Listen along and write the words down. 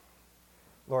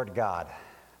Lord God,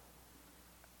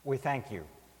 we thank you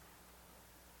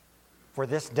for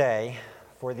this day,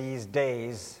 for these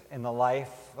days in the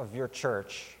life of your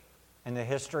church, in the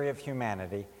history of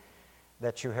humanity,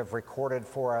 that you have recorded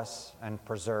for us and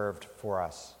preserved for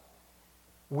us.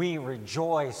 We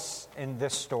rejoice in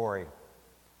this story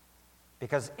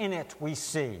because in it we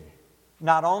see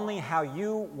not only how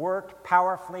you worked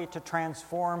powerfully to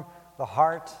transform the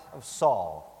heart of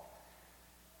Saul,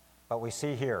 but we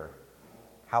see here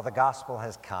how the gospel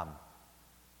has come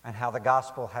and how the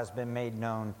gospel has been made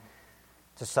known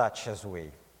to such as we.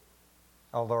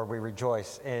 Oh Lord, we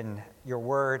rejoice in your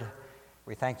word.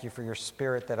 We thank you for your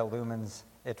spirit that illumines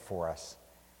it for us.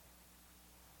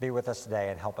 Be with us today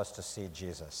and help us to see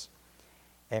Jesus.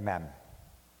 Amen.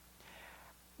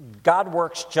 God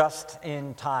works just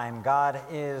in time. God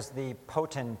is the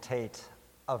potentate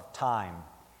of time.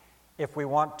 If we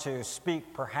want to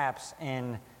speak perhaps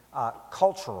in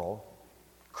cultural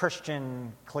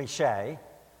Christian cliche,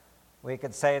 we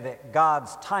could say that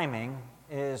God's timing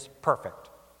is perfect.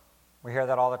 We hear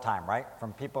that all the time, right?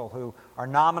 From people who are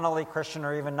nominally Christian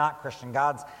or even not Christian.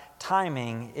 God's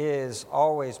timing is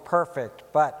always perfect.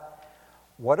 But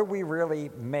what do we really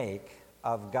make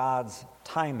of God's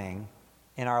timing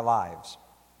in our lives?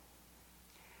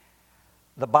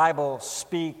 The Bible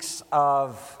speaks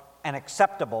of an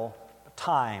acceptable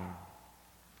time.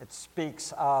 It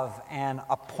speaks of an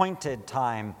appointed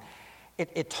time.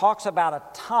 It talks about a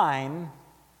time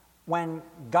when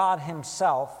God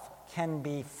himself can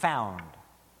be found.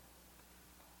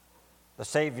 The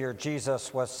Savior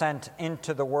Jesus was sent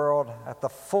into the world at the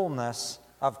fullness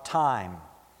of time.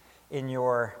 In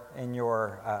your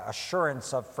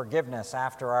assurance of forgiveness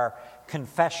after our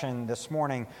confession this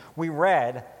morning, we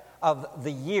read of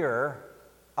the year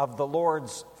of the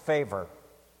Lord's favor.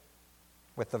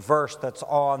 With the verse that's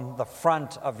on the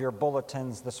front of your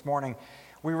bulletins this morning,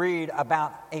 we read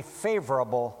about a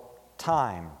favorable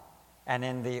time. And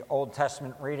in the Old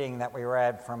Testament reading that we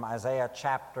read from Isaiah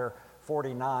chapter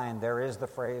 49, there is the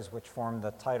phrase which formed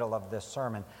the title of this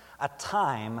sermon, a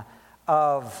time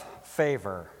of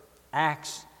favor.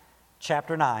 Acts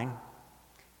chapter 9,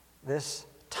 this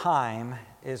time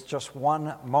is just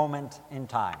one moment in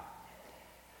time.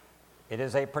 It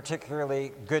is a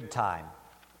particularly good time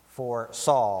for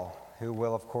Saul, who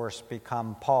will, of course,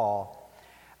 become Paul.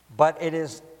 But it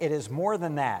is more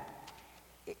than that.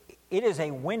 It is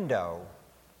a window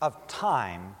of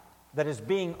time that is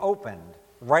being opened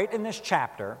right in this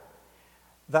chapter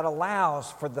that allows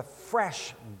for the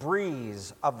fresh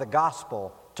breeze of the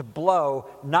gospel to blow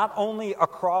not only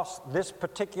across this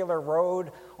particular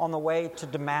road on the way to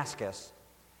Damascus,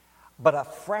 but a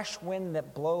fresh wind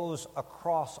that blows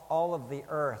across all of the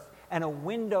earth, and a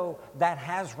window that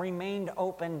has remained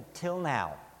open till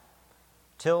now,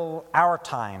 till our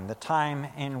time, the time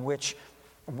in which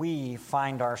we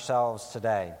find ourselves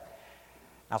today.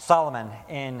 Now, Solomon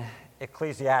in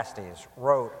Ecclesiastes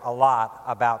wrote a lot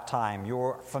about time.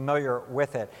 You're familiar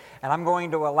with it. And I'm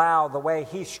going to allow the way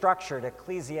he structured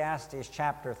Ecclesiastes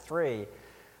chapter 3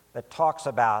 that talks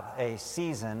about a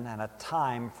season and a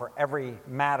time for every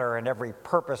matter and every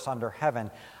purpose under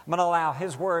heaven. I'm going to allow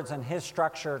his words and his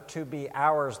structure to be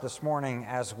ours this morning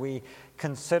as we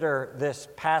consider this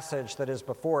passage that is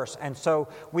before us. And so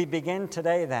we begin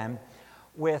today then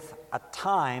with a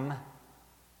time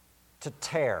to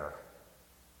tear,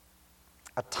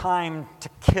 a time to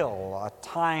kill, a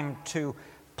time to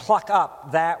pluck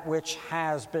up that which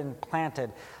has been planted,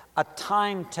 a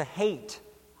time to hate.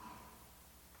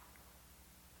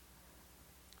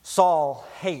 Saul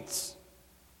hates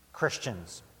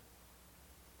Christians.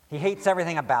 He hates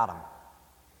everything about them.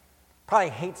 Probably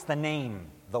hates the name,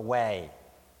 the way.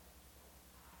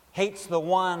 Hates the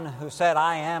one who said,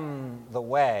 I am the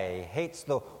way. Hates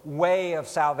the way of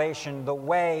salvation, the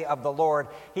way of the Lord.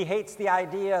 He hates the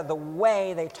idea, the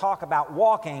way they talk about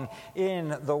walking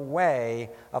in the way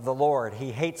of the Lord.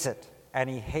 He hates it, and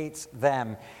he hates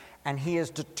them. And he is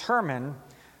determined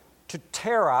to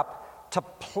tear up, to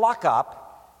pluck up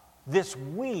this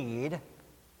weed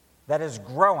that is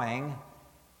growing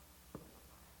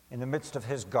in the midst of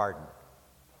his garden.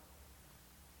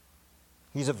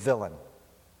 He's a villain.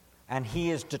 And he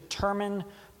is determined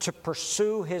to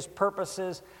pursue his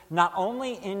purposes not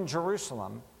only in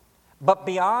Jerusalem, but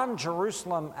beyond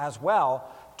Jerusalem as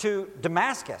well to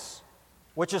Damascus,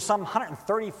 which is some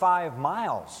 135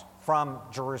 miles from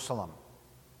Jerusalem,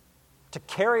 to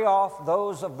carry off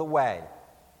those of the way,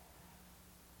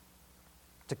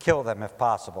 to kill them if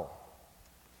possible.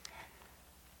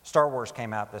 Star Wars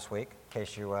came out this week, in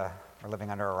case you were living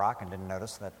under a rock and didn't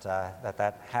notice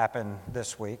that happened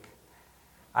this week.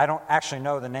 I don't actually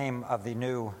know the name of the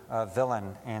new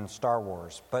villain in Star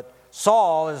Wars, but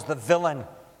Saul is the villain.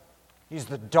 He's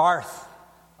the Darth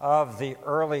of the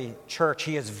early church.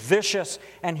 He is vicious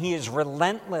and he is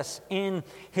relentless in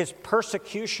his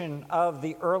persecution of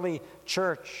the early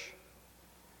church.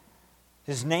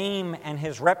 His name and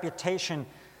his reputation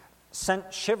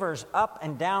sent shivers up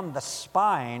and down the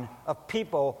spine of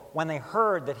people when they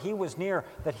heard that he was near,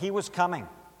 that he was coming.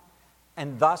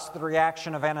 And thus the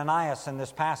reaction of Ananias in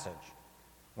this passage.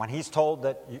 When he's told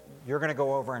that you're going to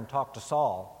go over and talk to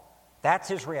Saul, that's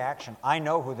his reaction. I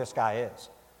know who this guy is.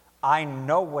 I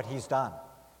know what he's done.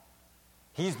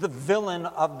 He's the villain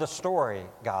of the story,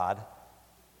 God.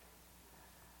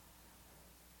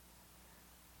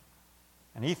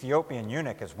 An Ethiopian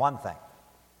eunuch is one thing,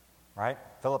 right?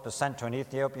 Philip is sent to an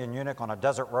Ethiopian eunuch on a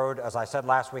desert road. As I said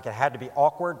last week, it had to be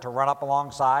awkward to run up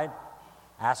alongside,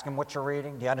 ask him what you're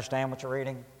reading. Do you understand what you're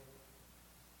reading?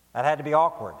 That had to be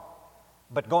awkward.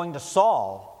 But going to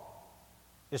Saul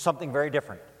is something very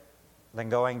different than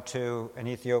going to an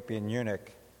Ethiopian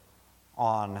eunuch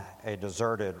on a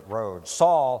deserted road.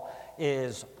 Saul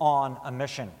is on a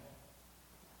mission.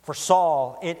 For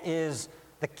Saul, it is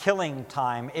the killing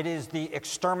time. It is the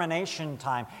extermination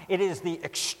time. It is the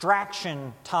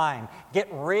extraction time. Get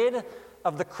rid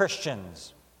of the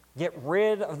Christians. Get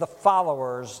rid of the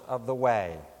followers of the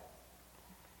way.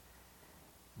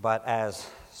 But as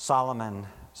Solomon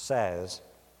says,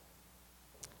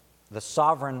 the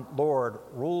sovereign Lord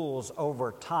rules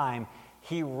over time.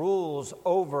 He rules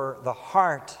over the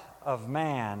heart of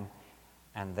man,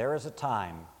 and there is a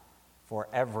time for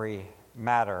every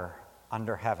matter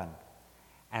under heaven.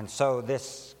 And so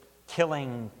this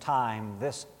killing time,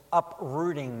 this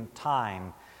uprooting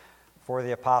time for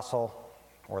the apostle,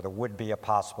 or the would-be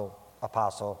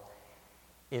apostle,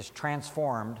 is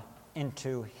transformed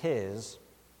into his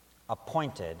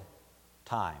appointed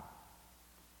time.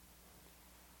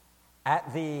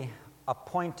 At the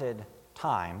appointed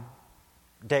time,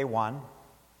 day one,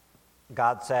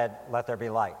 God said, "Let there be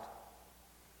light."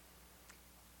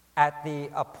 At the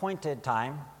appointed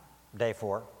time, day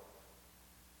 4,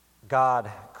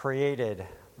 God created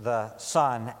the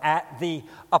sun. At the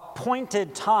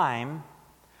appointed time,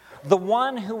 the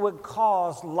one who would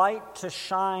cause light to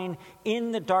shine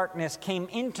in the darkness came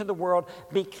into the world,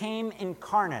 became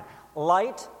incarnate.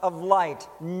 Light of light,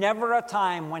 never a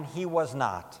time when he was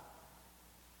not.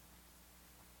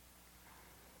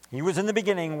 He was in the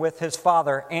beginning with his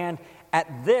Father, and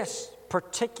at this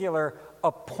particular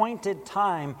appointed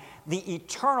time, the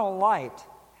eternal light,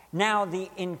 now the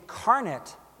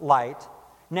incarnate light,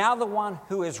 now the one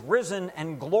who is risen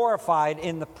and glorified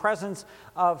in the presence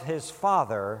of his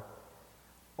Father,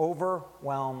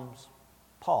 overwhelms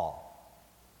Paul.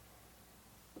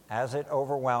 As he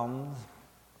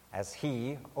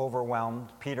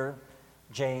overwhelmed Peter,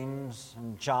 James,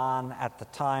 and John at the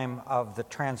time of the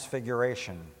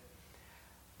Transfiguration.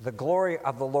 The glory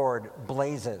of the Lord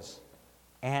blazes,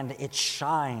 and it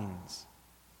shines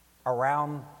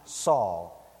around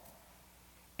Saul,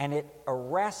 and it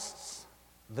arrests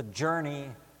the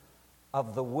journey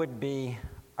of the would-be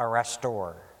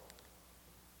arrestor.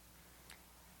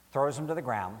 Throws him to the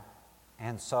ground,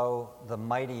 and so the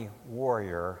mighty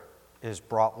warrior is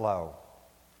brought low.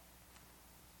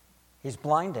 He's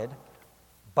blinded,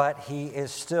 but he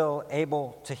is still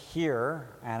able to hear,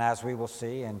 and as we will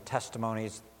see in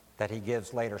testimonies that he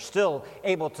gives later, still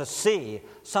able to see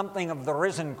something of the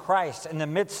risen Christ in the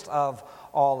midst of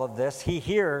all of this. He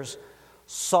hears,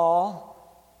 "Saul,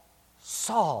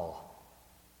 Saul."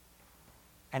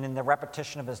 And in the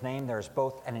repetition of his name, there's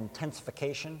both an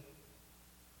intensification.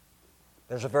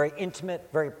 There's a very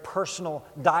intimate, very personal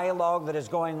dialogue that is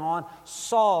going on.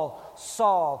 "Saul,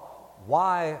 Saul,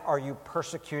 why are you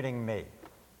persecuting me?"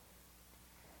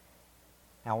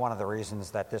 Now, one of the reasons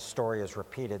that this story is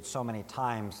repeated so many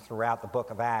times throughout the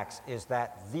book of Acts is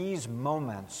that these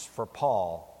moments for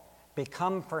Paul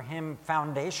become for him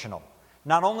foundational,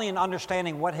 not only in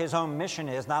understanding what his own mission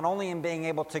is, not only in being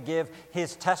able to give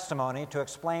his testimony to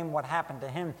explain what happened to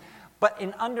him, but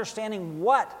in understanding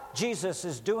what Jesus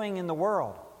is doing in the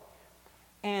world.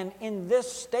 And in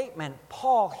this statement,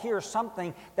 Paul hears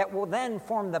something that will then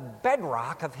form the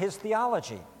bedrock of his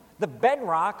theology. The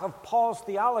bedrock of Paul's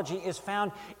theology is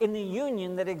found in the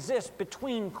union that exists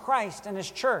between Christ and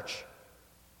his church.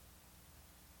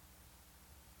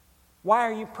 Why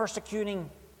are you persecuting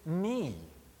me?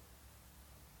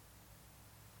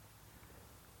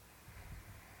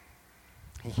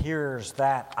 He hears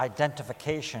that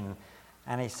identification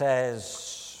and he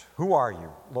says, "Who are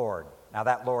you, Lord?" Now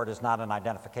that Lord is not an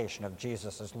identification of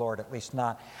Jesus as Lord, at least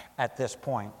not at this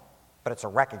point, but it's a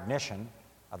recognition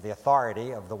of the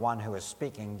authority of the one who is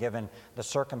speaking, given the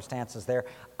circumstances there.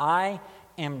 I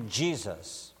am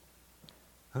Jesus,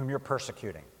 whom you're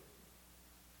persecuting.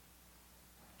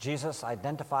 Jesus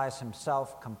identifies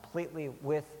himself completely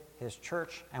with his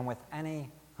church and with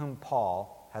any whom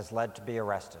Paul has led to be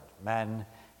arrested, men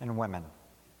and women.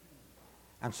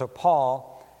 And so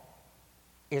Paul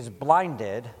is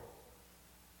blinded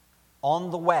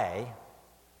on the way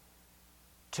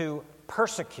to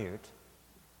persecute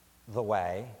the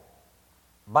way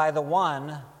by the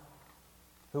one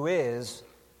who is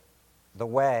the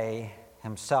way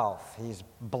himself. He's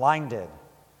blinded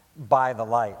by the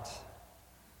light.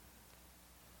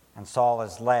 And Saul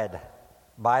is led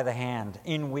by the hand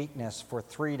in weakness for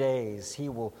 3 days. He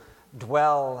will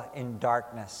dwell in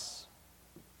darkness,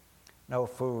 no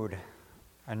food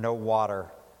and no water,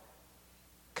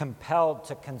 compelled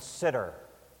to consider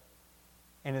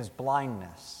in his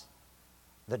blindness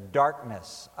the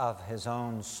darkness of his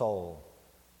own soul,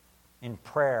 in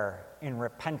prayer, in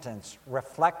repentance,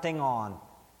 reflecting on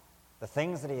the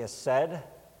things that he has said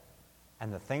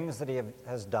and the things that he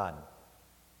has done.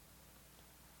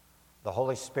 The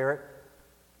Holy Spirit,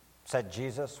 said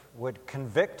Jesus, would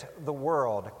convict the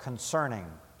world concerning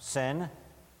sin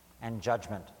and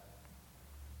judgment.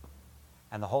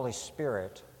 And the Holy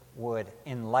Spirit would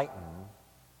enlighten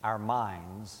our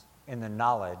minds in the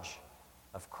knowledge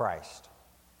of Christ.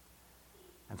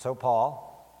 And so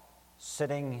Paul,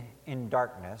 sitting in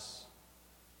darkness,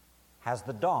 has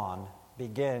the dawn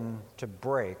begin to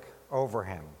break over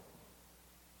him.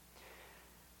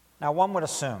 Now, one would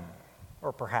assume,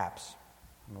 or perhaps,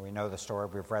 we know the story,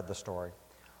 we've read the story,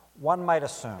 one might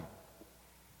assume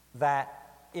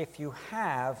that if you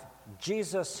have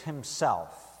Jesus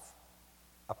himself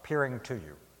appearing to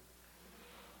you,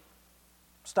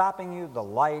 stopping you, the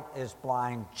light is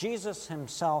blind, Jesus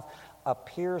himself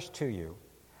appears to you,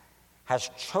 has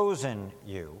chosen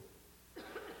you,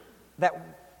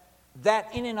 that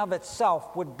in and of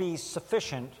itself would be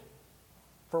sufficient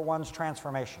for one's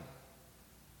transformation,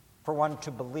 for one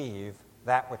to believe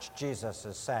that which Jesus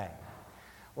is saying.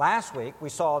 Last week, we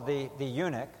saw the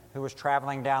eunuch who was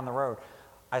traveling down the road.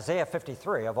 Isaiah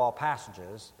 53, of all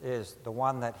passages, is the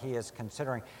one that he is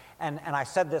considering. And I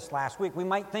said this last week, we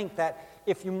might think that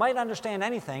if you might understand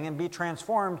anything and be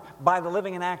transformed by the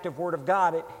living and active Word of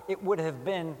God, it would have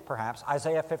been, perhaps,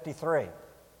 Isaiah 53.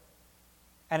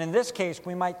 And in this case,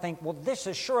 we might think, well, this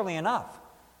is surely enough.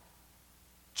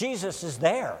 Jesus is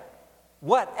there.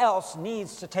 What else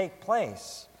needs to take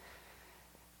place?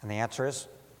 And the answer is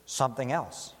something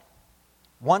else.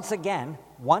 Once again,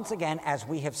 as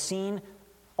we have seen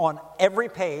on every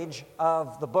page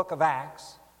of the book of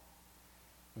Acts,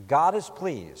 God is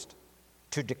pleased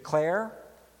to declare,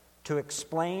 to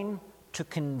explain, to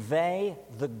convey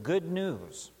the good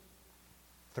news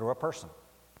through a person.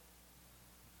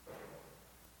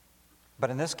 But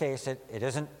in this case, it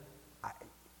isn't.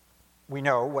 We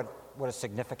know what a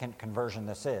significant conversion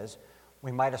this is.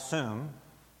 We might assume,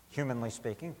 humanly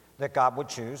speaking, that God would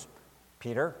choose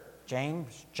Peter,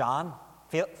 James, John,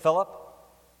 Philip,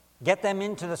 get them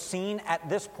into the scene at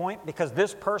this point because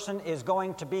this person is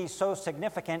going to be so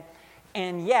significant,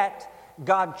 and yet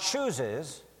God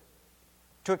chooses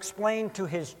to explain to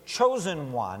his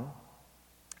chosen one,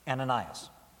 Ananias,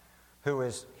 who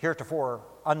is heretofore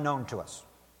unknown to us.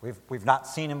 We've not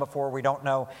seen him before. We don't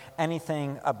know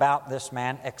anything about this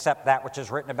man except that which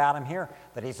is written about him here,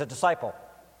 that he's a disciple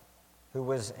who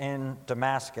was in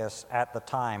Damascus at the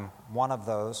time, one of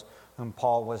those whom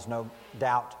Paul was no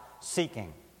doubt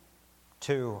seeking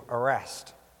to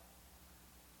arrest.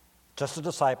 Just a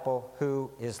disciple who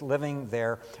is living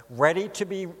there, ready to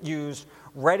be used,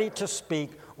 ready to speak,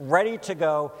 ready to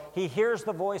go. He hears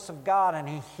the voice of God, and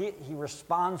he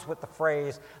responds with the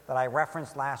phrase that I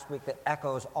referenced last week that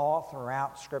echoes all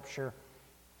throughout Scripture,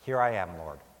 "Here I am,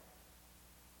 Lord."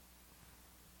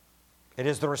 It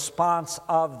is the response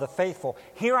of the faithful.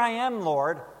 "Here I am,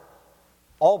 Lord,"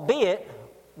 albeit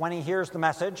when he hears the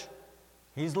message,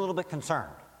 he's a little bit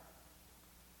concerned.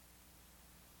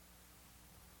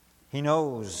 He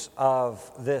knows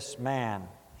of this man.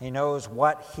 He knows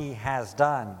what he has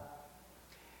done.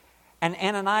 And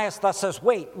Ananias thus says,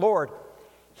 "Wait, Lord,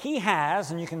 he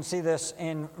has," and you can see this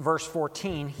in verse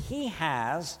 14, he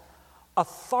has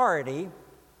authority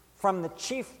from the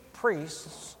chief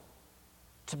priests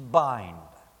to bind,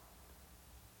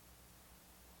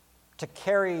 to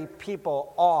carry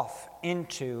people off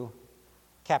into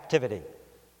captivity.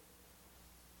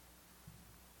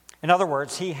 In other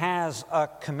words, he has a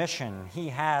commission. He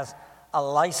has a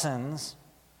license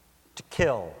to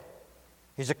kill.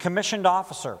 He's a commissioned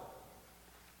officer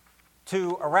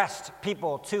to arrest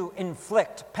people, to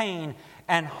inflict pain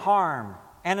and harm.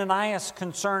 Ananias'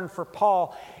 concern for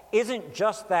Paul isn't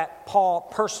just that Paul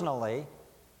personally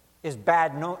is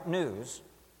bad news,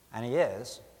 and he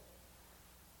is,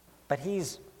 but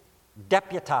he's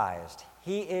deputized.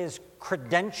 He is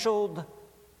credentialed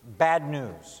bad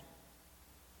news.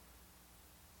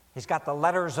 He's got the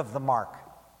letters of the mark,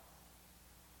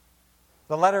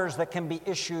 the letters that can be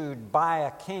issued by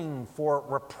a king for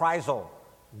reprisal.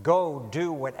 Go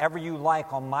do whatever you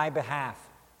like on my behalf.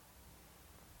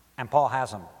 And Paul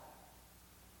has them.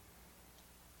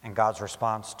 And God's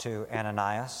response to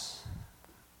Ananias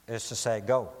is to say,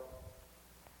 go,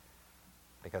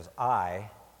 because I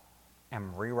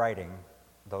am rewriting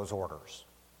those orders.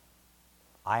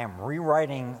 I am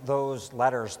rewriting those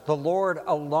letters. The Lord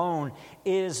alone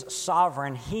is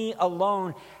sovereign. He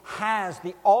alone has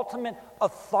the ultimate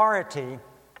authority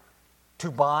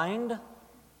to bind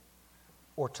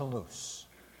or to loose.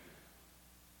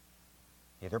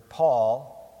 Neither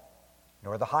Paul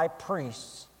nor the high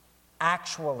priests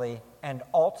actually and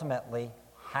ultimately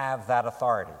have that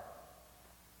authority.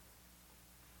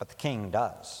 But the king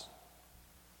does.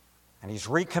 And he's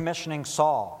recommissioning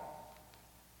Saul.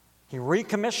 He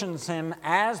recommissions him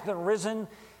as the risen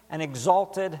and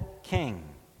exalted king.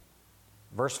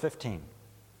 Verse 15.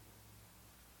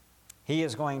 He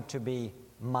is going to be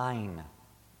mine,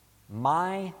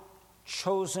 my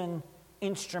chosen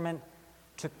instrument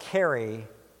to carry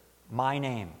my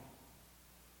name.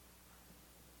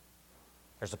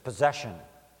 There's a possession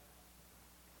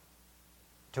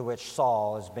to which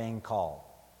Saul is being called.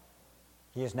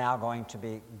 He is now going to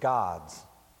be God's.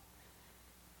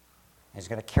 He's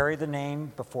going to carry the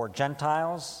name before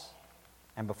Gentiles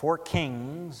and before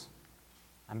kings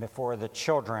and before the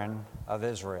children of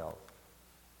Israel.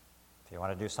 If you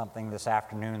want to do something this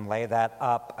afternoon, lay that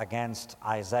up against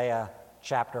Isaiah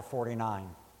chapter 49.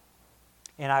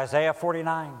 In Isaiah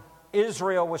 49,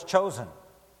 Israel was chosen.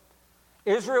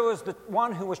 Israel is the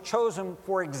one who was chosen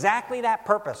for exactly that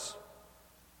purpose,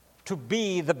 to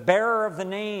be the bearer of the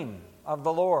name of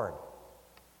the Lord.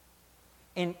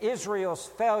 In Israel's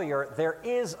failure, there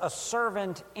is a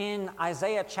servant in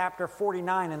Isaiah chapter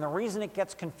 49, and the reason it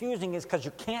gets confusing is because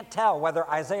you can't tell whether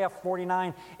Isaiah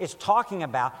 49 is talking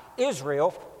about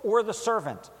Israel or the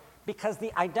servant, because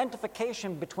the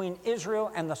identification between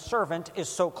Israel and the servant is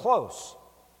so close.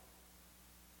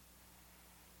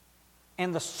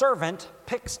 And the servant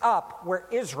picks up where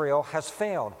Israel has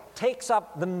failed, takes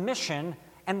up the mission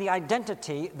and the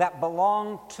identity that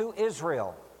belong to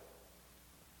Israel.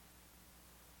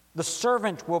 The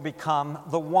servant will become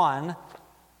the one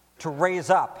to raise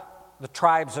up the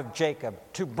tribes of Jacob,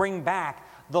 to bring back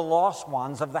the lost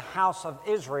ones of the house of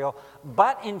Israel.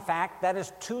 But in fact, that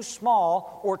is too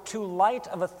small or too light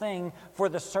of a thing for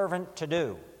the servant to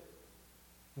do.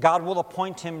 God will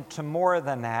appoint him to more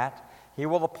than that. He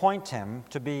will appoint him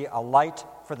to be a light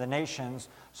for the nations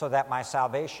so that my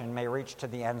salvation may reach to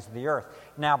the ends of the earth.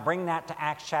 Now bring that to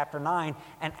Acts chapter 9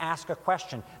 and ask a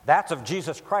question. That's of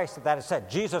Jesus Christ that is said.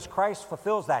 Jesus Christ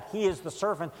fulfills that. He is the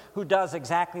servant who does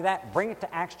exactly that. Bring it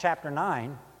to Acts chapter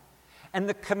 9. And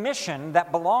the commission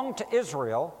that belonged to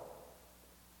Israel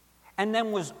and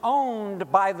then was owned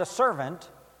by the servant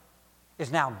is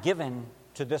now given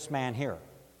to this man here.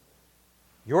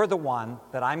 You're the one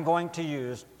that I'm going to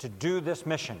use to do this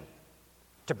mission,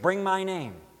 to bring my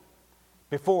name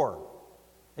before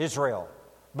Israel,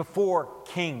 before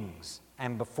kings,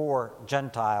 and before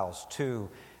Gentiles to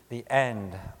the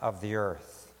end of the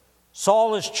earth.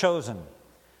 Saul is chosen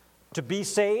to be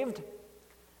saved,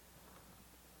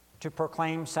 to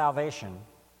proclaim salvation,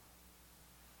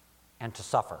 and to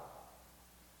suffer,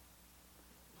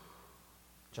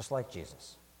 just like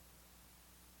Jesus.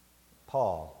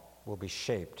 Paul will be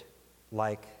shaped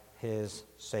like his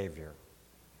Savior.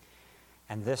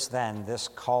 And this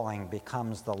calling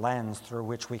becomes the lens through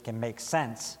which we can make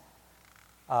sense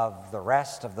of the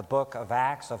rest of the book of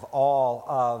Acts, of all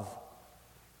of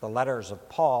the letters of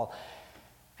Paul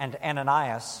and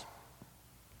Ananias.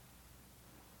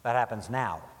 That happens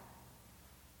now,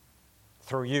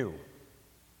 through you,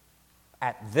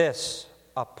 at this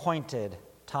appointed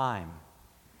time.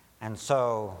 And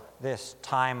so this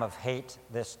time of hate,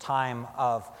 this time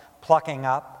of plucking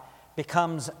up,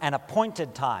 becomes an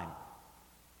appointed time.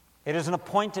 It is an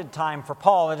appointed time for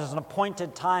Paul. It is an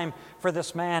appointed time for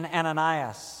this man,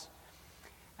 Ananias.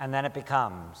 And then it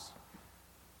becomes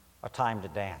a time to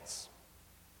dance.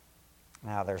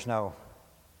 Now, there's no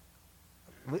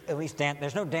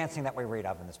dancing that we read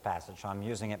of in this passage, so I'm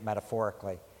using it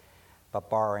metaphorically, but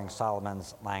borrowing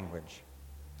Solomon's language.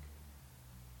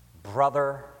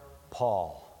 Brother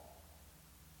Paul.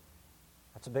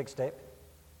 That's a big statement.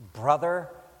 Brother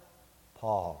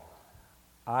Paul.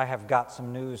 I have got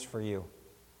some news for you.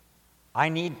 I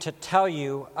need to tell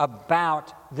you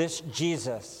about this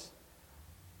Jesus.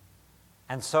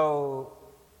 And so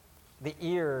the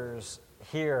ears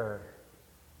hear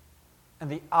and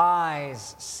the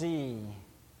eyes see.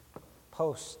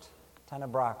 Post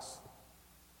tenebrax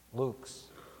lux.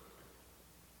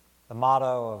 The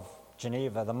motto of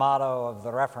Geneva, the motto of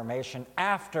the Reformation.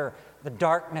 After the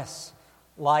darkness,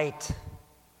 light.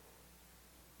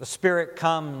 The Spirit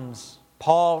comes.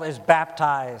 Paul is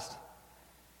baptized,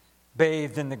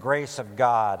 bathed in the grace of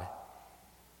God.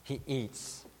 He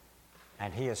eats,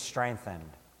 and he is strengthened,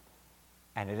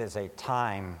 and it is a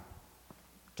time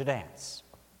to dance.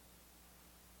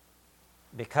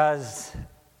 Because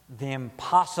the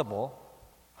impossible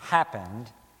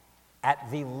happened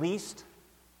at the least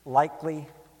likely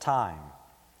time,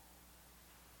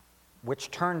 which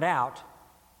turned out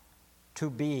to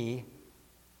be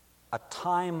a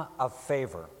time of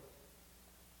favor.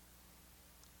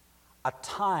 A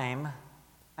time,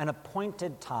 an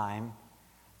appointed time,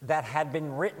 that had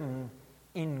been written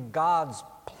in God's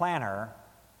planner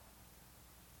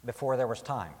before there was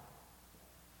time.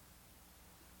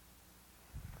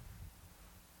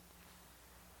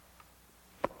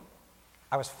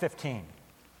 I was 15,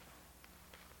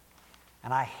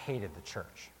 and I hated the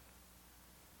church.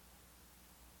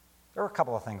 There were a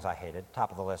couple of things I hated.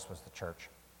 Top of the list was the church.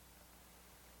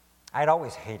 I had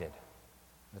always hated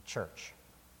the church.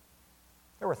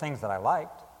 There were things that I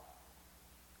liked.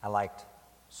 I liked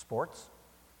sports,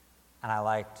 and I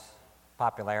liked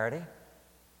popularity,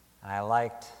 and I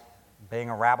liked being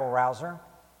a rabble-rouser.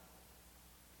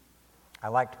 I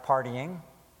liked partying.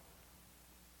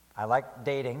 I liked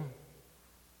dating.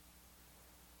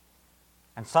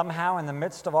 And somehow, in the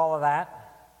midst of all of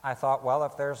that, I thought, well,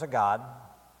 if there's a God,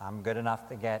 I'm good enough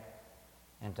to get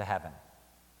into heaven.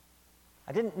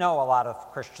 I didn't know a lot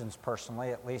of Christians personally,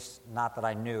 at least not that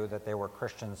I knew that they were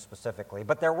Christians specifically,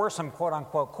 but there were some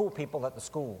quote-unquote cool people at the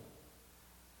school.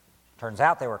 Turns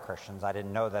out they were Christians. I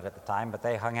didn't know that at the time, but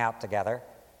they hung out together,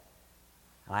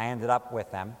 and I ended up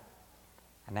with them,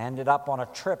 and I ended up on a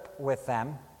trip with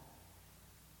them,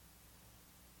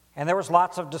 and there was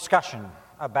lots of discussion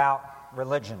about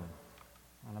religion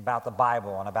and about the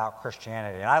Bible and about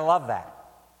Christianity, and I love that.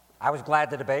 I was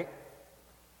glad to debate.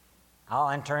 I'll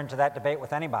enter into that debate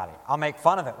with anybody. I'll make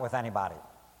fun of it with anybody.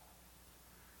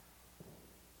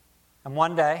 And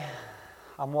one day,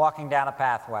 I'm walking down a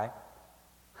pathway.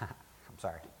 I'm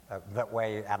sorry, that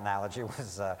way analogy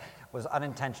was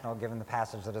unintentional given the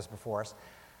passage that is before us.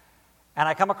 And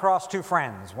I come across two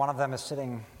friends. One of them is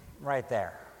sitting right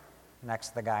there, next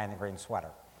to the guy in the green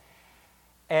sweater.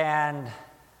 And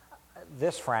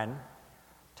this friend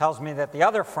tells me that the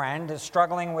other friend is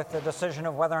struggling with the decision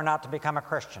of whether or not to become a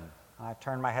Christian. I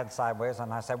turned my head sideways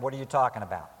and I said, "What are you talking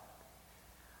about?"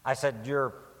 I said,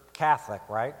 "You're Catholic,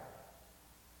 right?"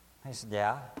 He said,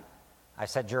 "Yeah." I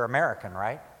said, "You're American,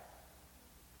 right?"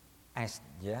 And he said,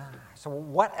 "Yeah." So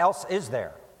what else is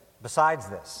there besides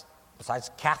this? Besides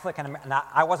Catholic and American?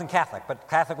 I wasn't Catholic, but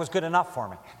Catholic was good enough for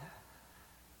me.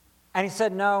 And he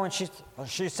said no, and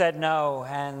she said no,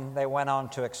 and they went on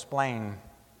to explain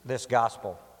this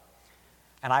gospel.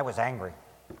 And I was angry.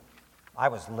 I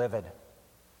was livid.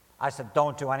 I said,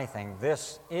 "Don't do anything.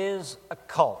 This is a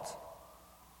cult.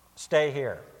 Stay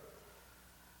here."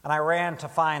 And I ran to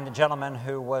find the gentleman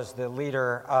who was the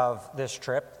leader of this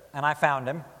trip, and I found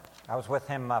him. I was with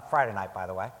him Friday night, by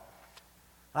the way.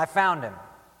 And I found him.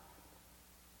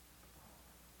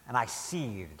 And I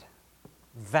seethed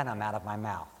venom out of my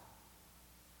mouth.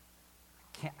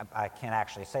 I can't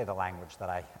actually say the language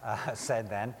that I said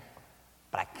then,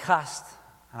 but I cussed,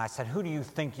 and I said, "Who do you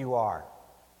think you are?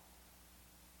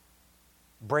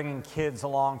 Bringing kids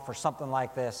along for something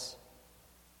like this,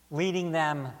 leading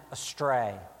them astray."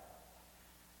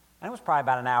 And it was probably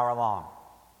about an hour long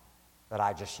that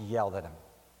I just yelled at him.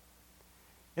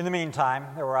 In the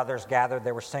meantime, there were others gathered.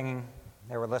 They were singing.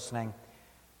 They were listening.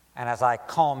 And as I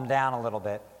calmed down a little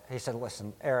bit, he said,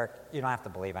 "Listen, Eric, you don't have to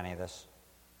believe any of this.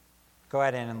 Go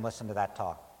ahead in and listen to that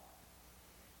talk."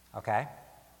 Okay?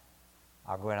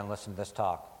 I'll go in and listen to this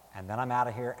talk. And then I'm out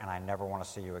of here, and I never want to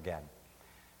see you again.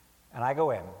 And I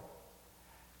go in,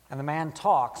 and the man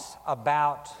talks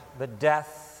about the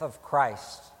death of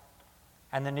Christ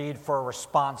and the need for a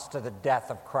response to the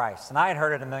death of Christ. And I had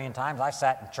heard it a million times. I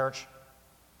sat in church.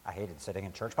 I hated sitting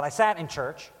in church, but I sat in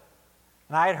church,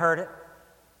 and I had heard it.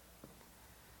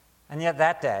 And yet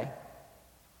that day,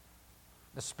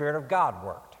 the Spirit of God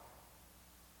worked.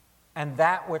 And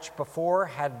that which before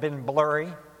had been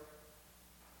blurry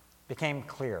became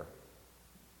clear.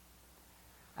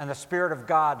 And the Spirit of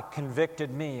God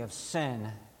convicted me of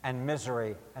sin and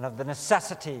misery and of the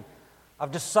necessity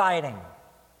of deciding.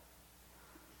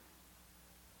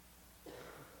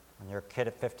 When you're a kid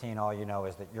at 15, all you know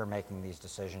is that you're making these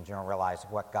decisions. You don't realize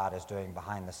what God is doing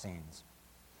behind the scenes.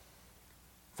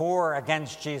 For or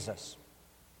against Jesus.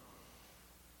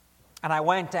 And I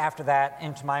went after that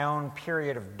into my own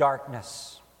period of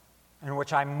darkness, in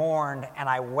which I mourned and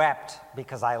I wept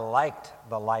because I liked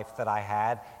the life that I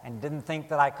had and didn't think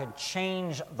that I could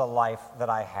change the life that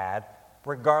I had,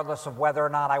 regardless of whether or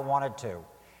not I wanted to.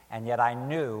 And yet I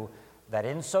knew that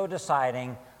in so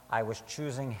deciding, I was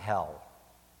choosing hell.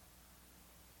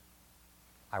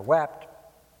 I wept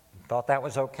and thought that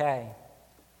was okay.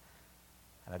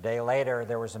 And a day later,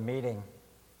 there was a meeting,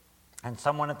 and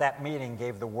someone at that meeting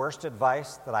gave the worst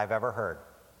advice that I've ever heard.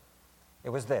 It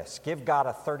was this: give God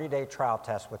a 30-day trial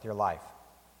test with your life.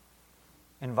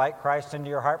 Invite Christ into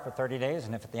your heart for 30 days,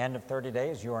 and if at the end of 30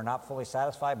 days you are not fully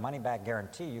satisfied, money-back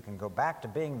guarantee, you can go back to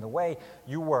being the way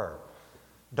you were.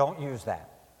 Don't use that,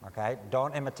 okay?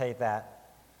 Don't imitate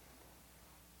that.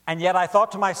 And yet I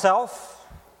thought to myself,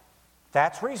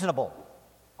 that's reasonable.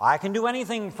 I can do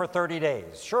anything for 30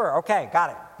 days. Sure, okay,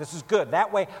 got it. This is good.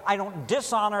 That way I don't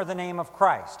dishonor the name of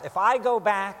Christ. If I go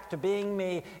back to being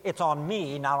me, it's on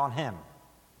me, not on him.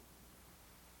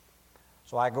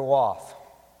 So I go off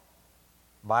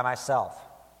by myself,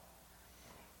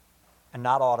 and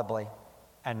not audibly,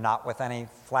 and not with any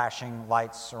flashing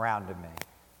lights surrounding me.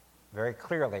 Very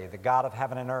clearly, the God of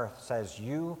heaven and earth says,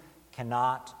 you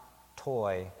cannot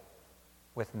toy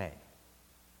with me.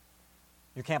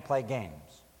 You can't play games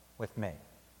with me.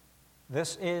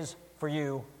 This is for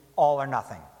you all or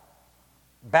nothing.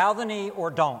 Bow the knee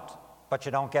or don't, but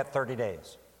you don't get 30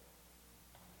 days.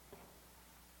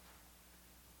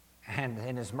 And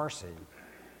in his mercy,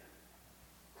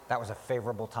 that was a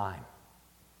favorable time.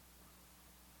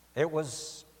 It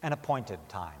was an appointed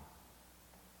time.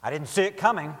 I didn't see it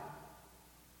coming,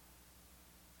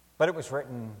 but it was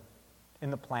written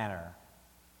in the planner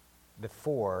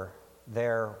before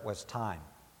there was time.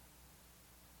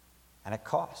 And it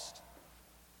cost.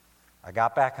 I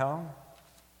got back home.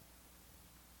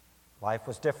 Life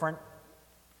was different.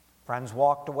 Friends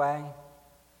walked away.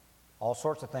 All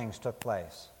sorts of things took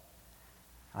place.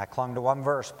 And I clung to one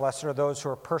verse: blessed are those who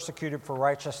are persecuted for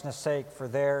righteousness' sake, for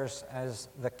theirs is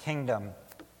the kingdom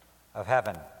of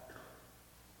heaven.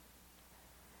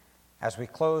 As we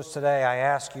close today, I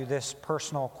ask you this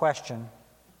personal question: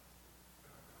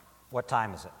 what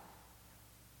time is it?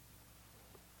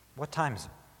 What time is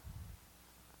it?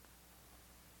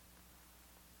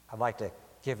 I'd like to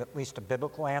give at least a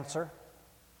biblical answer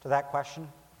to that question.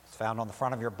 It's found on the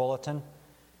front of your bulletin.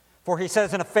 For he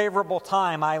says, in a favorable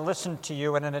time I listened to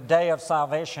you, and in a day of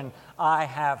salvation I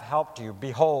have helped you.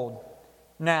 Behold,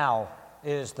 now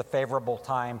is the favorable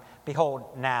time. Behold,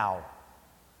 now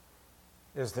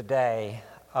is the day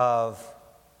of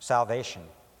salvation.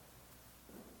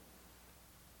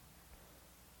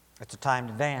 It's a time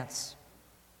to dance.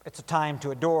 It's a time to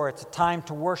adore. It's a time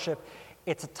to worship.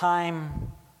 It's a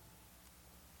time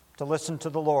to listen to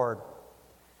the Lord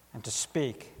and to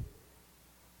speak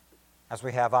as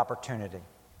we have opportunity.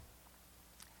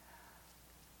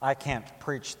 I can't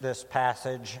preach this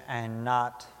passage and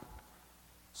not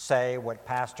say what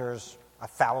pastors,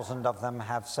 1,000 of them,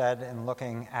 have said in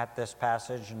looking at this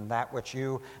passage, and that which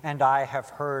you and I have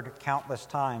heard countless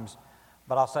times.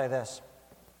 But I'll say this: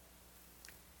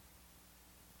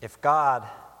 if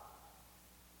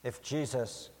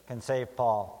Jesus can save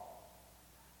Paul,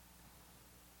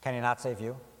 can he not save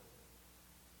you?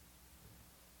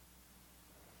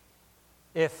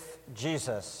 If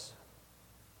Jesus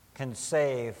can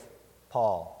save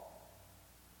Paul,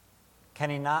 can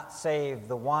he not save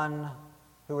the one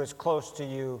who is close to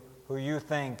you, who you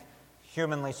think,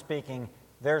 humanly speaking,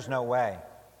 there's no way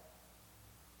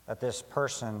that this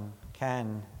person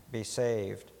can be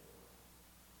saved?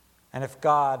 And if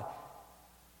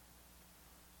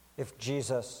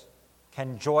Jesus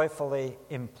can joyfully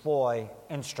employ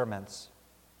instruments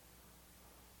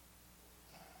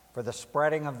for the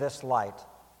spreading of this light,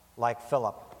 like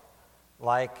Philip,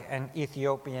 like an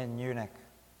Ethiopian eunuch,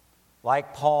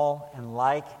 like Paul, and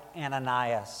like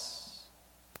Ananias,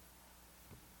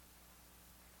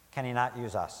 can he not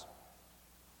use us?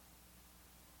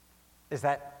 Is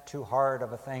that too hard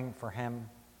of a thing for him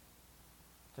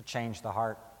to change the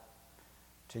heart,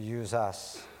 to use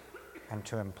us, and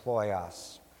to employ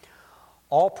us?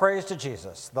 All praise to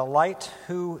Jesus, the light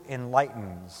who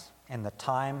enlightens in the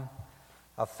time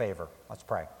of favor. Let's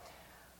pray.